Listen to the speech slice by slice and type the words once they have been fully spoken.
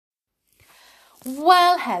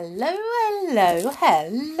Well, hello.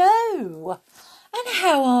 And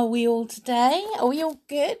how are we all today? Are we all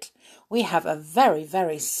good? We have a very,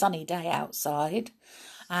 very sunny day outside.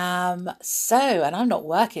 And I'm not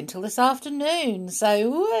working till this afternoon. So,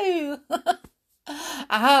 woo!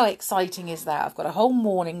 How exciting is that? I've got a whole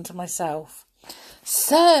morning to myself.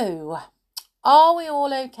 So, are we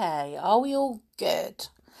all okay? Are we all good?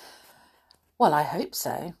 Well, I hope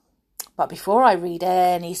so. But before I read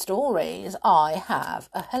any stories, I have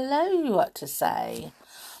a hello to say.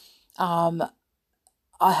 I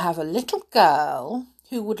have a little girl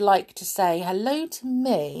who would like to say hello to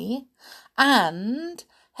me and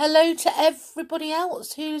hello to everybody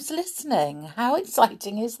else who's listening. How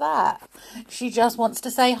exciting is that? She just wants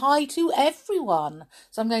to say hi to everyone.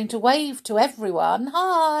 So I'm going to wave to everyone.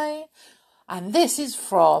 Hi. And this is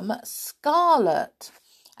from Scarlett.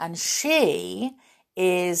 And she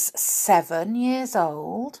is 7 years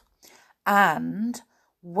old. And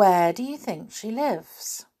where do you think she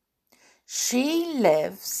lives? She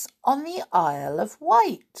lives on the Isle of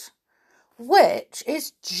Wight, which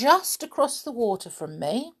is just across the water from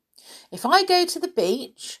me. If I go to the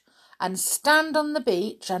beach and stand on the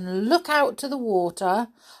beach and look out to the water,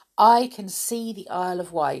 I can see the Isle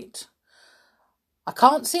of Wight. I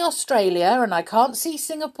can't see Australia and I can't see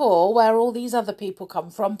Singapore, where all these other people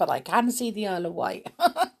come from, but I can see the Isle of Wight.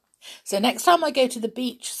 So next time I go to the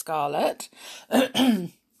beach, Scarlett,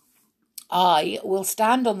 I will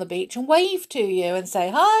stand on the beach and wave to you and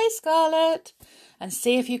say, hi, Scarlett, and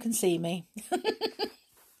see if you can see me.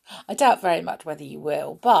 I doubt very much whether you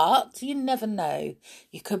will, but you never know.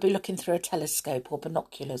 You could be looking through a telescope or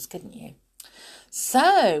binoculars, couldn't you?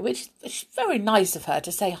 So, which is very nice of her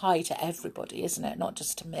to say hi to everybody, isn't it? Not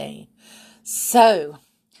just to me. So,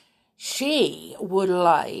 she would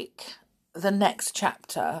like the next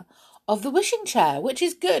chapter of The Wishing Chair, which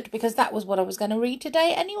is good because that was what I was going to read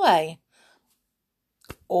today anyway.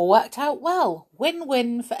 All worked out well.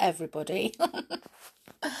 Win-win for everybody.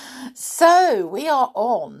 So, we are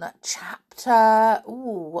on chapter,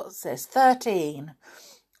 13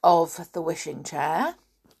 of The Wishing Chair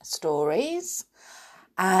stories.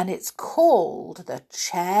 And it's called The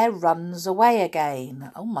Chair Runs Away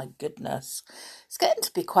Again. Oh my goodness. It's getting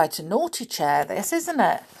to be quite a naughty chair, this, isn't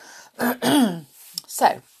it?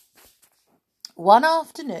 So, one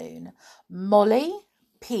afternoon, Molly,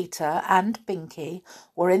 Peter and Binky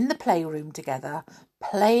were in the playroom together,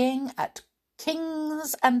 playing at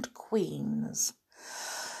Kings and Queens.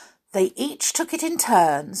 They each took it in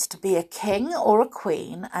turns to be a king or a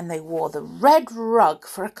queen, and they wore the red rug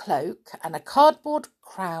for a cloak and a cardboard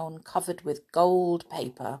crown covered with gold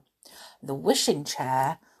paper. The wishing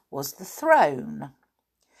chair was the throne.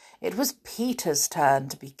 It was Peter's turn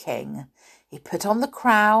to be king. He put on the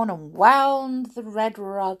crown and wound the red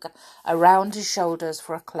rug around his shoulders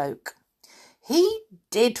for a cloak. He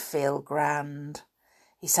did feel grand.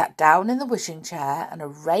 He sat down in the wishing chair and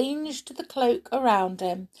arranged the cloak around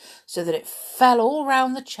him so that it fell all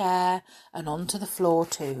round the chair and onto the floor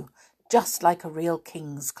too, just like a real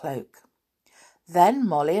king's cloak. Then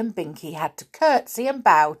Molly and Binky had to curtsy and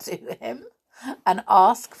bow to him and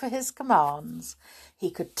ask for his commands.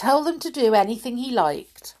 He could tell them to do anything he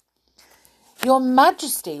liked. "Your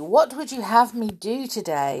Majesty, what would you have me do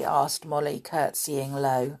today?" asked Molly, curtsying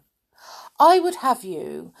low. "I would have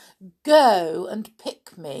you go and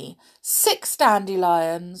pick me 6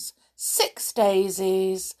 dandelions, 6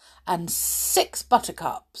 daisies, and 6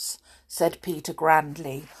 buttercups," said Peter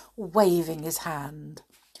grandly, waving his hand.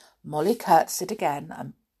 Molly curtsied again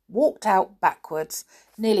and walked out backwards,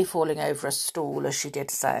 nearly falling over a stool as she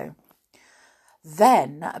did so.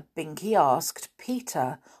 Then Binky asked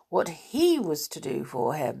Peter what he was to do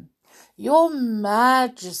for him. "Your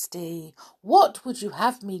Majesty, what would you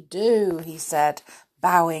have me do?" he said,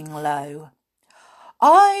 bowing low.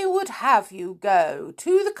 "I would have you go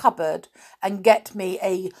to the cupboard and get me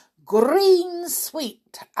a green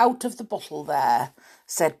sweet out of the bottle there,"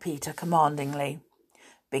 said Peter commandingly.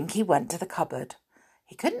 Binky went to the cupboard.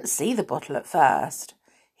 He couldn't see the bottle at first.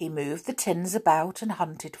 He moved the tins about and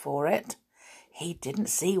hunted for it. He didn't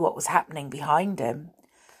see what was happening behind him.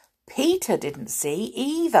 Peter didn't see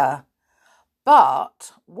either.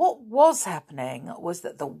 But what was happening was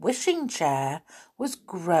that the wishing chair was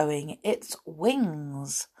growing its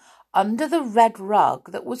wings under the red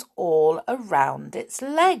rug that was all around its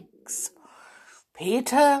legs.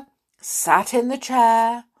 Peter sat in the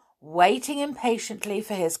chair, waiting impatiently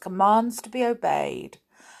for his commands to be obeyed,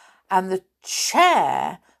 and the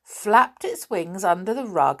chair flapped its wings under the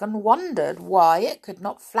rug and wondered why it could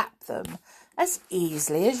not flap them as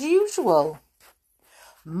easily as usual.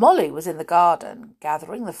 Molly was in the garden,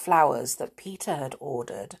 gathering the flowers that Peter had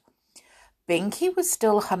ordered. Binky was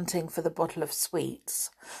still hunting for the bottle of sweets.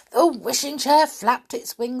 The wishing chair flapped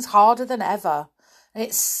its wings harder than ever, and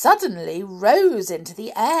it suddenly rose into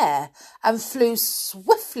the air and flew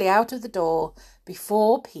swiftly out of the door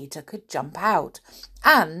before Peter could jump out,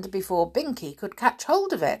 and before Binky could catch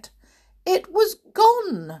hold of it. It was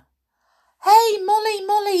gone. "Hey, Molly,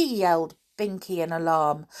 Molly," yelled Binky in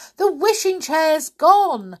alarm. "The wishing chair's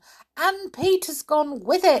gone, and Peter's gone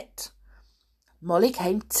with it." Molly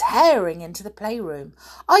came tearing into the playroom.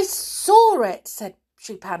 "I saw it,"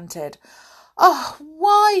 she panted. "Oh,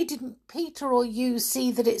 why didn't Peter or you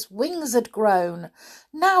see that its wings had grown?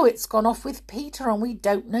 Now it's gone off with Peter and we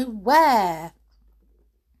don't know where."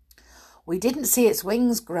 "We didn't see its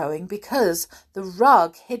wings growing because the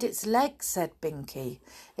rug hid its legs," said Binky.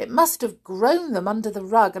 "It must have grown them under the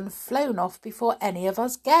rug and flown off before any of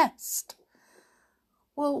us guessed."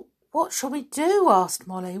 "Well, what shall we do?" asked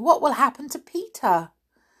Molly. "What will happen to Peter?"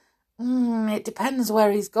 It depends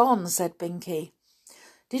where he's gone," said Binky.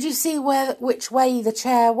 "Did you see which way the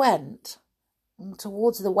chair went?"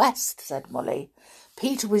 "Towards the west," said Molly.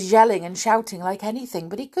 "Peter was yelling and shouting like anything,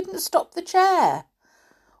 but he couldn't stop the chair."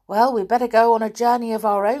 "Well, we'd better go on a journey of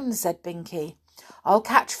our own," said Binky. "I'll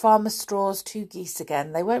catch Farmer Straw's 2 geese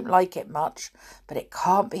again. They won't like it much, but it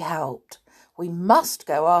can't be helped. We must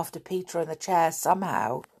go after Peter and the chair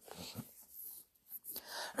somehow."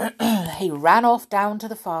 He ran off down to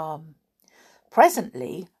the farm.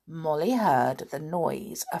 Presently, Molly heard the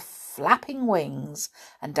noise of flapping wings,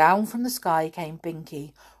 and down from the sky came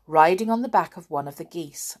Binky, riding on the back of one of the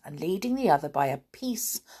geese and leading the other by a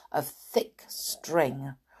piece of thick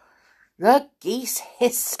string. The geese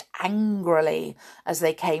hissed angrily as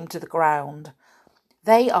they came to the ground.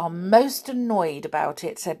 "They are most annoyed about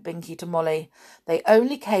it," said Binky to Molly. "They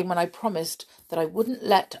only came when I promised that I wouldn't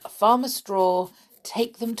let Farmer Straw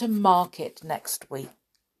take them to market next week."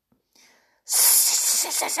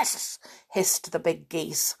 Hissed the big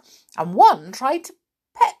geese, and one tried to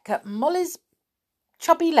peck at Molly's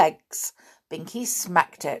chubby legs. Binky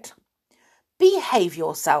smacked it. "Behave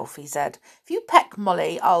yourself," he said. "If you peck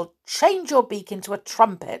Molly, I'll change your beak into a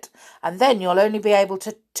trumpet, and then you'll only be able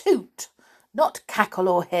to toot, not cackle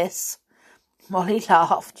or hiss." Molly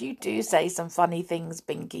laughed. "You do say some funny things,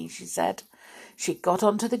 Binky," she said. She got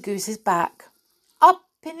onto the goose's back. Up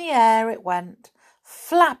in the air it went,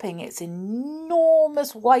 flapping its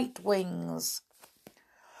enormous white wings.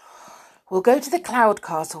 "We'll go to the Cloud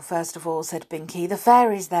Castle first of all," said Binky. "The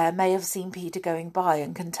fairies there may have seen Peter going by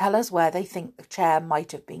and can tell us where they think the chair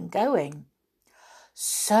might have been going."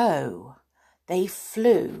 So they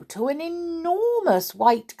flew to an enormous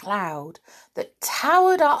white cloud that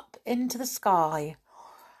towered up into the sky.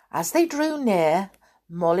 As they drew near,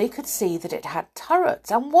 Molly could see that it had turrets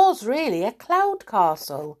and was really a cloud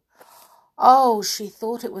castle. Oh, she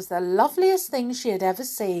thought it was the loveliest thing she had ever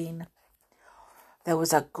seen. There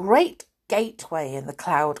was a great gateway in the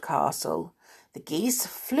cloud castle. The geese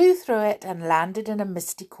flew through it and landed in a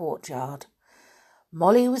misty courtyard.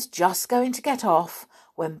 Molly was just going to get off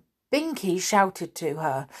when Binky shouted to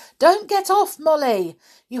her, "Don't get off, Molly!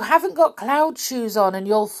 You haven't got cloud shoes on and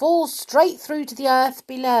you'll fall straight through to the earth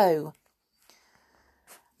below."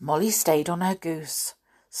 Molly stayed on her goose.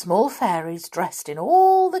 Small fairies dressed in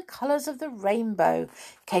all the colours of the rainbow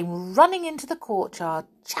came running into the courtyard,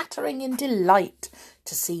 chattering in delight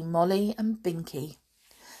to see Molly and Binky.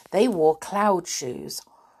 They wore cloud shoes,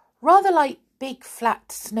 rather like big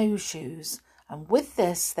flat snowshoes, and with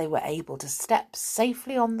this they were able to step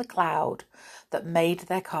safely on the cloud that made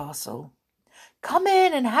their castle. "Come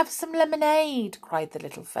in and have some lemonade," cried the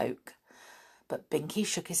little folk. But Binky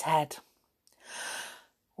shook his head.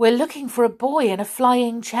 "We're looking for a boy in a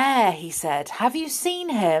flying chair," he said. "Have you seen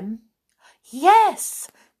him?" "Yes,"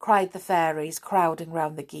 cried the fairies, crowding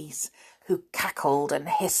round the geese, who cackled and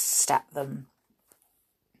hissed at them.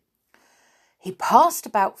 "He passed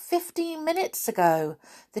about 15 minutes ago.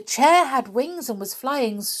 The chair had wings and was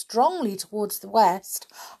flying strongly towards the west.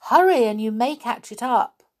 Hurry and you may catch it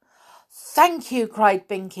up." "Thank you," cried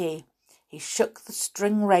Binky. He shook the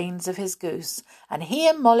string reins of his goose, and he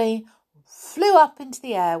and Molly flew up into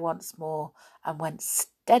the air once more and went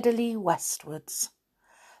steadily westwards.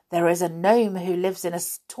 "There is a gnome who lives in a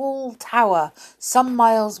tall tower some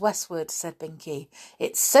miles westward," said Binky.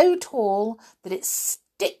 "It's so tall that it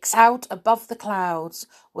sticks out above the clouds.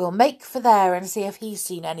 We'll make for there and see if he's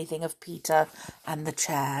seen anything of Peter and the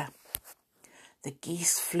chair." The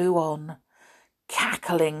geese flew on,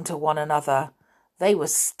 cackling to one another. They were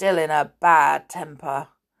still in a bad temper.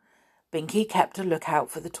 Binky kept a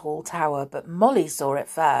lookout for the tall tower, but Molly saw it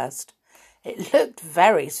first. It looked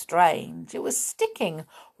very strange. It was sticking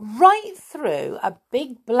right through a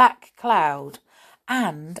big black cloud,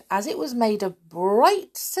 and as it was made of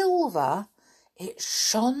bright silver, it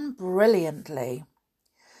shone brilliantly.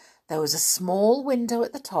 There was a small window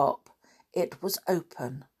at the top. It was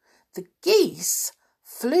open. The geese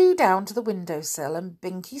flew down to the windowsill and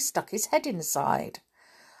Binky stuck his head inside.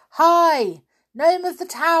 "Hi, gnome of the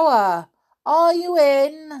tower, are you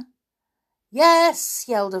in?" "Yes,"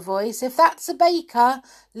 yelled a voice. "If that's a baker,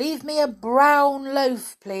 leave me a brown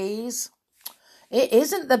loaf, please." "It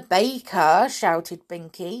isn't the baker," shouted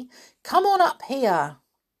Binky. "Come on up here."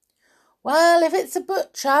 "Well, if it's a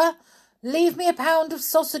butcher, leave me a pound of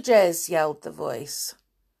sausages," yelled the voice.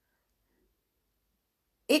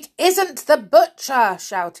 "It isn't the butcher,"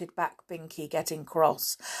 shouted back Binky, getting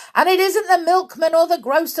cross. "And it isn't the milkman or the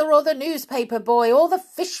grocer or the newspaper boy or the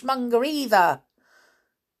fishmonger either."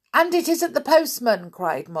 "And it isn't the postman,"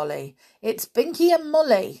 cried Molly. "It's Binky and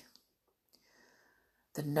Molly."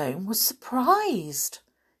 The gnome was surprised.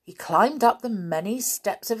 He climbed up the many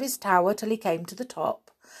steps of his tower till he came to the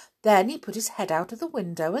top. Then he put his head out of the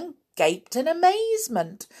window and gaped in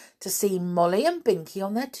amazement to see Molly and Binky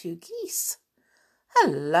on their two geese.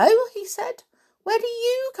 "Hello," he said. "Where do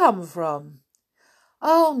you come from?"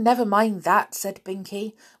 "Oh, never mind that," said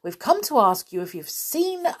Binky. "We've come to ask you if you've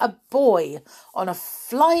seen a boy on a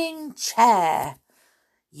flying chair."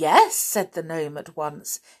 "Yes," said the gnome at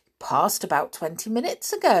once. "He passed about 20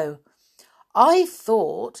 minutes ago. I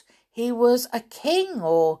thought he was a king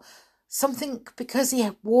or something because he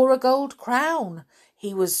wore a gold crown.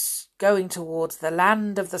 He was going towards the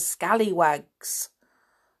land of the scallywags."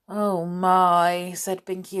 "Oh my," said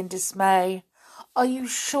Binky in dismay. "Are you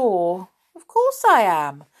sure?" "Of course I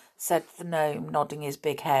am," said the gnome, nodding his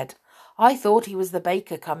big head. "I thought he was the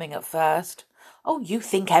baker coming at first." "Oh, you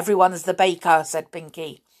think everyone's the baker," said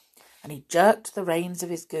Binky, and he jerked the reins of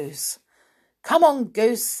his goose. "Come on,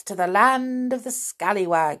 goose, to the land of the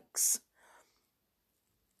scallywags."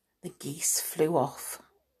 The geese flew off.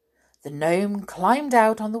 The gnome climbed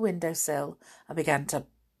out on the windowsill and began to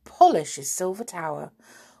polish his silver tower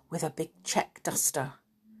with a big check duster.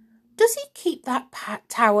 "Does he keep that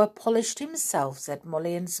tower polished himself?" said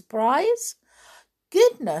Molly in surprise.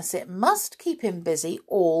 "Goodness, it must keep him busy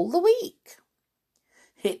all the week."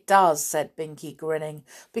 "It does," said Binky, grinning,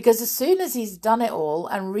 "because as soon as he's done it all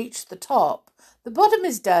and reached the top, the bottom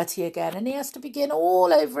is dirty again and he has to begin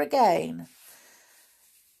all over again."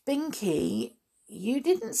 "Binky, you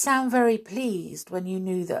didn't sound very pleased when you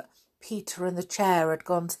knew that Peter and the chair had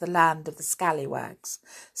gone to the land of the scallywags,"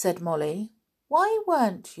 said Molly. "Why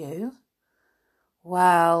weren't you?"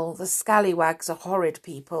 "Well, the scallywags are horrid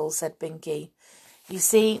people," said Binky. "You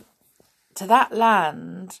see, to that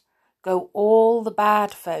land go all the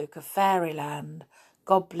bad folk of Fairyland,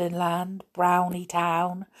 Goblinland, Brownie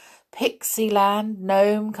Town, Pixieland,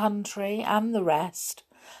 Gnome Country, and the rest,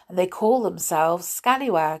 and they call themselves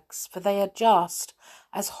scallywags, for they are just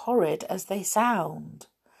as horrid as they sound.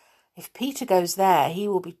 If Peter goes there, he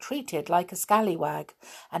will be treated like a scallywag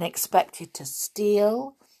and expected to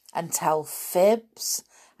steal and tell fibs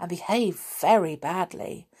and behave very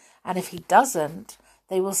badly. And if he doesn't,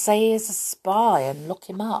 they will say he is a spy and look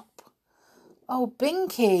him up." "Oh,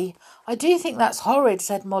 Binky, I do think that's horrid,"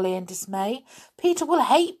 said Molly in dismay. "Peter will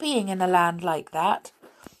hate being in a land like that."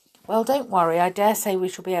 "Well, don't worry. I dare say we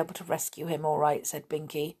shall be able to rescue him all right," said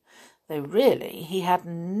Binky, though really he had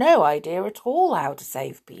no idea at all how to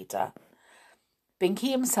save Peter.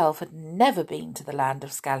 Binky himself had never been to the land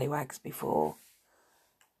of scallywags before.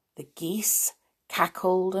 The geese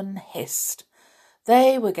cackled and hissed.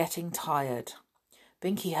 They were getting tired.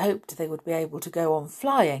 Binky hoped they would be able to go on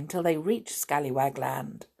flying till they reached Scallywag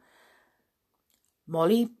Land.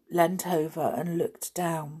 Molly leant over and looked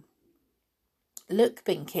down. "Look,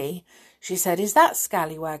 Binky," she said, "is that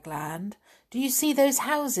Scallywag Land? Do you see those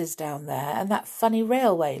houses down there and that funny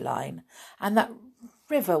railway line and that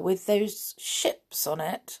river with those ships on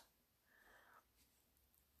it?"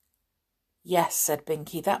 "Yes," said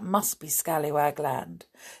Binky, "that must be Scallywag Land.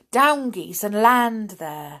 Down, geese, and land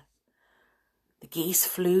there." The geese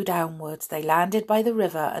flew downwards. They landed by the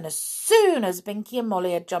river, and as soon as Binky and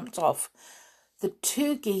Molly had jumped off, the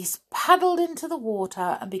two geese paddled into the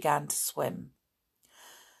water and began to swim.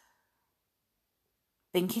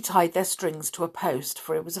 Binky tied their strings to a post,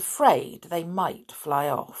 for he was afraid they might fly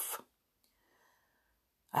off.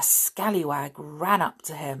 A scallywag ran up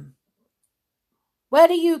to him. "Where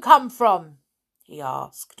do you come from?" he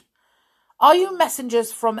asked. "Are you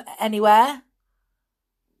messengers from anywhere?"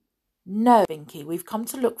 "No, Binky, we've come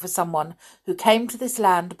to look for someone who came to this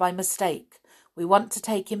land by mistake. We want to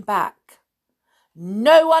take him back."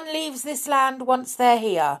 No one leaves this land once they're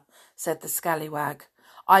here, said the scallywag.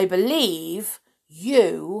 I believe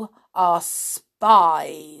you are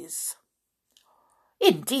spies.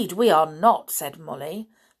 Indeed we are not, said Molly.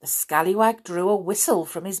 The scallywag drew a whistle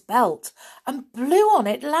from his belt and blew on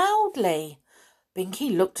it loudly.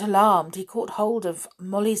 Binky looked alarmed. He caught hold of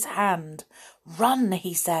Molly's hand. Run,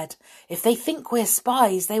 he said. If they think we're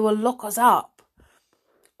spies, they will lock us up.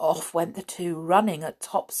 Off went the two, running at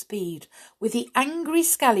top speed, with the angry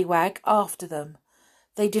scallywag after them.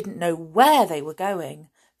 They didn't know where they were going.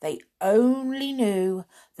 They only knew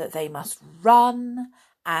that they must run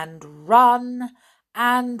and run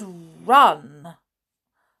and run.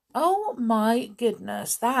 Oh my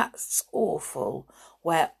goodness, that's awful.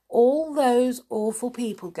 Where all those awful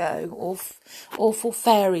people go, awful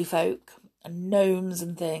fairy folk and gnomes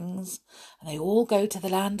and things, and they all go to the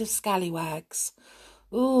land of scallywags.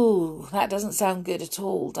 Ooh, that doesn't sound good at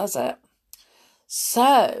all, does it?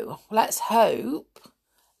 So let's hope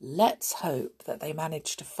that they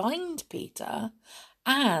manage to find Peter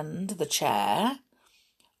and the chair,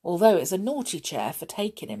 although it's a naughty chair for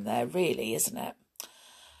taking him there, really, isn't it?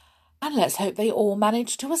 And let's hope they all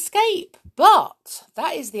manage to escape. But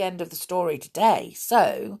that is the end of the story today.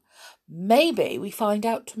 So maybe we find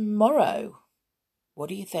out tomorrow. What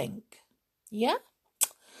do you think? Yeah?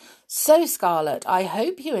 So, Scarlett, I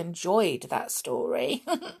hope you enjoyed that story.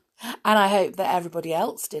 And I hope that everybody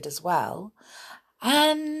else did as well.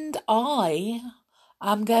 And I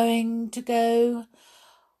am going to go...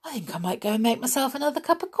 I think I might go and make myself another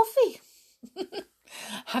cup of coffee.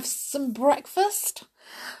 Have some breakfast.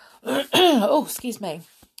 Oh, excuse me.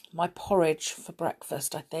 My porridge for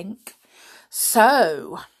breakfast, I think.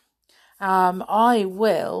 So, I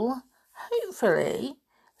will hopefully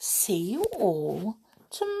see you all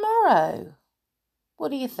tomorrow.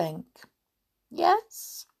 What do you think?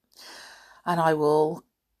 Yes? And I will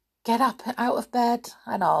get up out of bed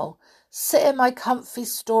and I'll sit in my comfy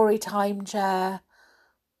story time chair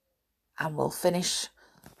and we'll finish,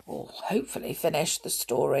 or hopefully finish, the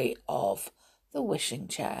story of the wishing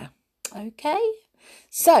chair. Okay?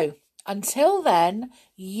 So, until then,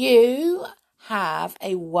 you have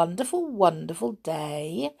a wonderful, wonderful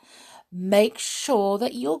day. Make sure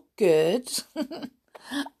that you're good.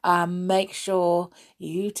 And make sure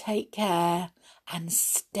you take care and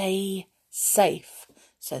stay safe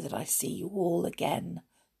so that I see you all again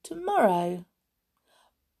tomorrow.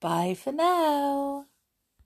 Bye for now.